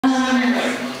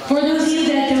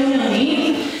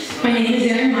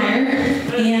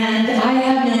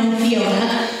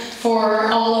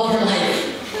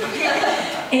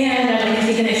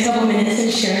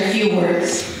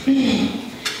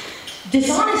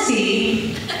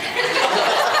honesty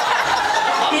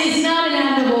is not an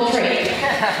admirable trait.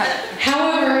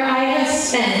 However, I have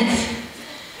spent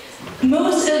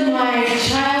most of my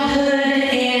childhood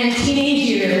and teenage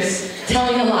years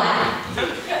telling a lie.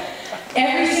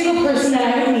 Every single person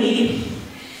that I would meet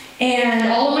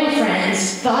and all of my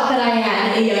friends thought that I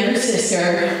had a younger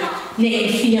sister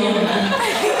named Fiona.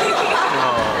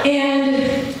 And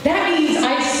that means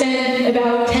I spent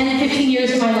about 10, 15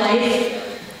 years of my life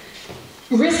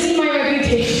risking my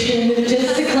reputation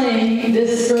just to claim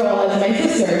this girl as my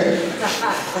sister.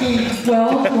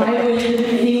 Well, why would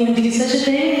anyone do such a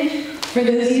thing? For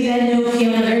those of you that know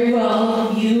Fiona very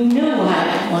well, you know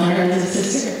why I want her as a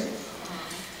sister.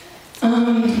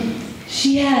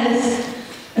 She has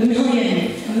a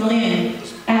million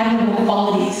admirable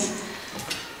qualities.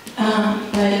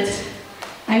 But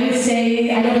I would say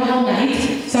I don't have all night,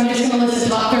 so I'm just going to list the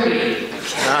top 30.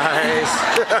 Nice.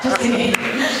 Just kidding.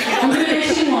 I'm going to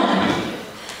mention one.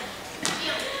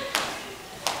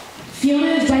 Fiona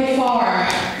is by far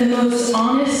the most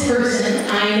honest person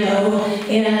I know,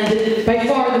 and by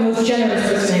far the most generous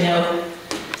person I know.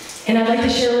 And I'd like to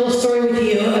share a little story with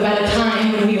you about a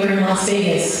time when we were in Las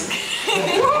Vegas.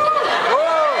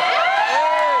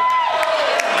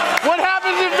 What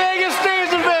happens in Vegas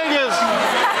stays in Vegas.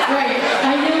 Right.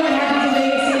 I know what happens in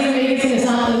Vegas stays in Vegas, and it's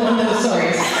not one of those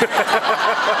stories.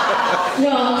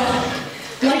 Well,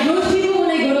 like most people when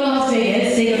they go to Las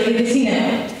Vegas, they go to the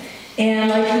casino. And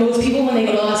like most people when they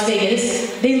go to Las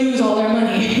Vegas, they lose all their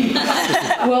money.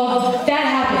 Well, that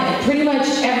happened. Pretty much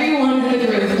everyone in the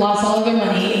group lost all of their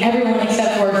money, everyone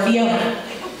except for Fiona.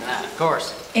 Of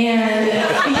course. And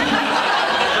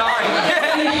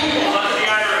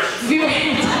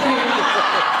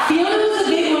Fiona was a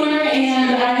big winner,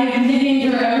 and I've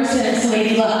nicknamed her ever since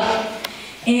Lady Luck.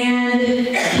 And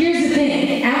here's the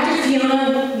thing, after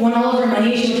Fiona won all of her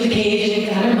money, she went to the cage and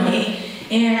got her money,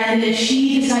 and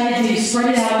she decided to spread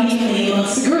it out evenly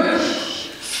amongst the group.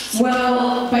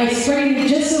 Well, by spreading it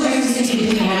just so everyone can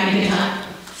continue having a good time.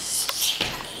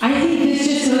 I think this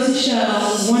just goes to show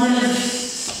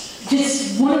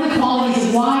one of the qualities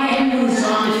of why everyone is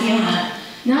drawn to Fiona.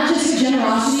 Not just her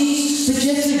generosity, but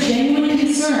just her genuine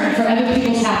concern for other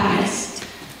people's happiness.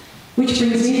 Which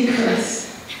brings me to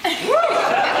Chris.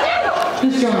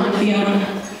 Who's drawn to Fiona?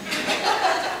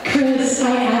 Chris, I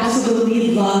absolutely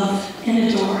love and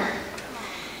adore.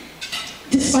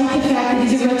 Despite the fact that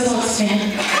he's a Red Sox fan.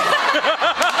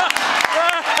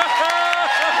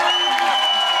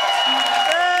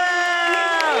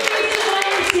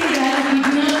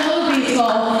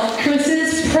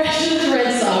 Chris's precious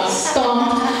Red Sox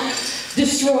stomped,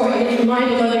 destroyed my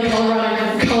beloved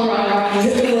Colorado Rockies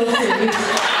at the World Series.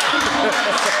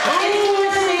 In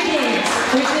 4 straight games,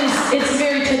 it's a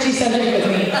very touchy subject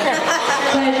with me.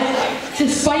 But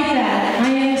despite that, I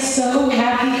am so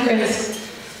happy, Chris,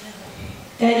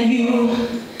 that you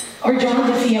are drawn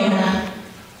to Fiona,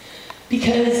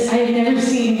 because I have never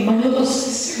seen my little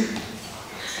sister,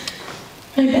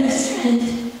 my best friend,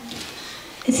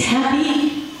 is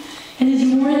happy and is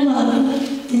more in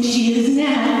love than she is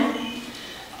now.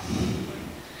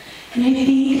 And I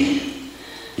think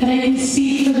that I can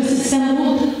speak for this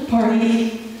assembled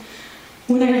party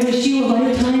when I wish you a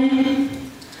lifetime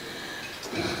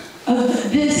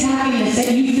of this happiness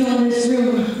that you feel in this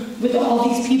room with all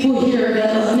these people here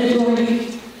that love and adore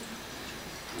you.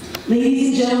 Ladies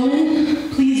and gentlemen,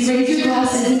 please raise your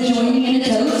glasses and join me in a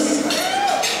toast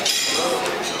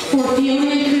for Fiona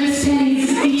and Chris Penny's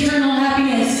eternal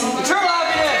happiness. Eternal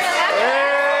happiness!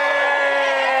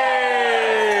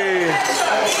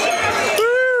 Hey!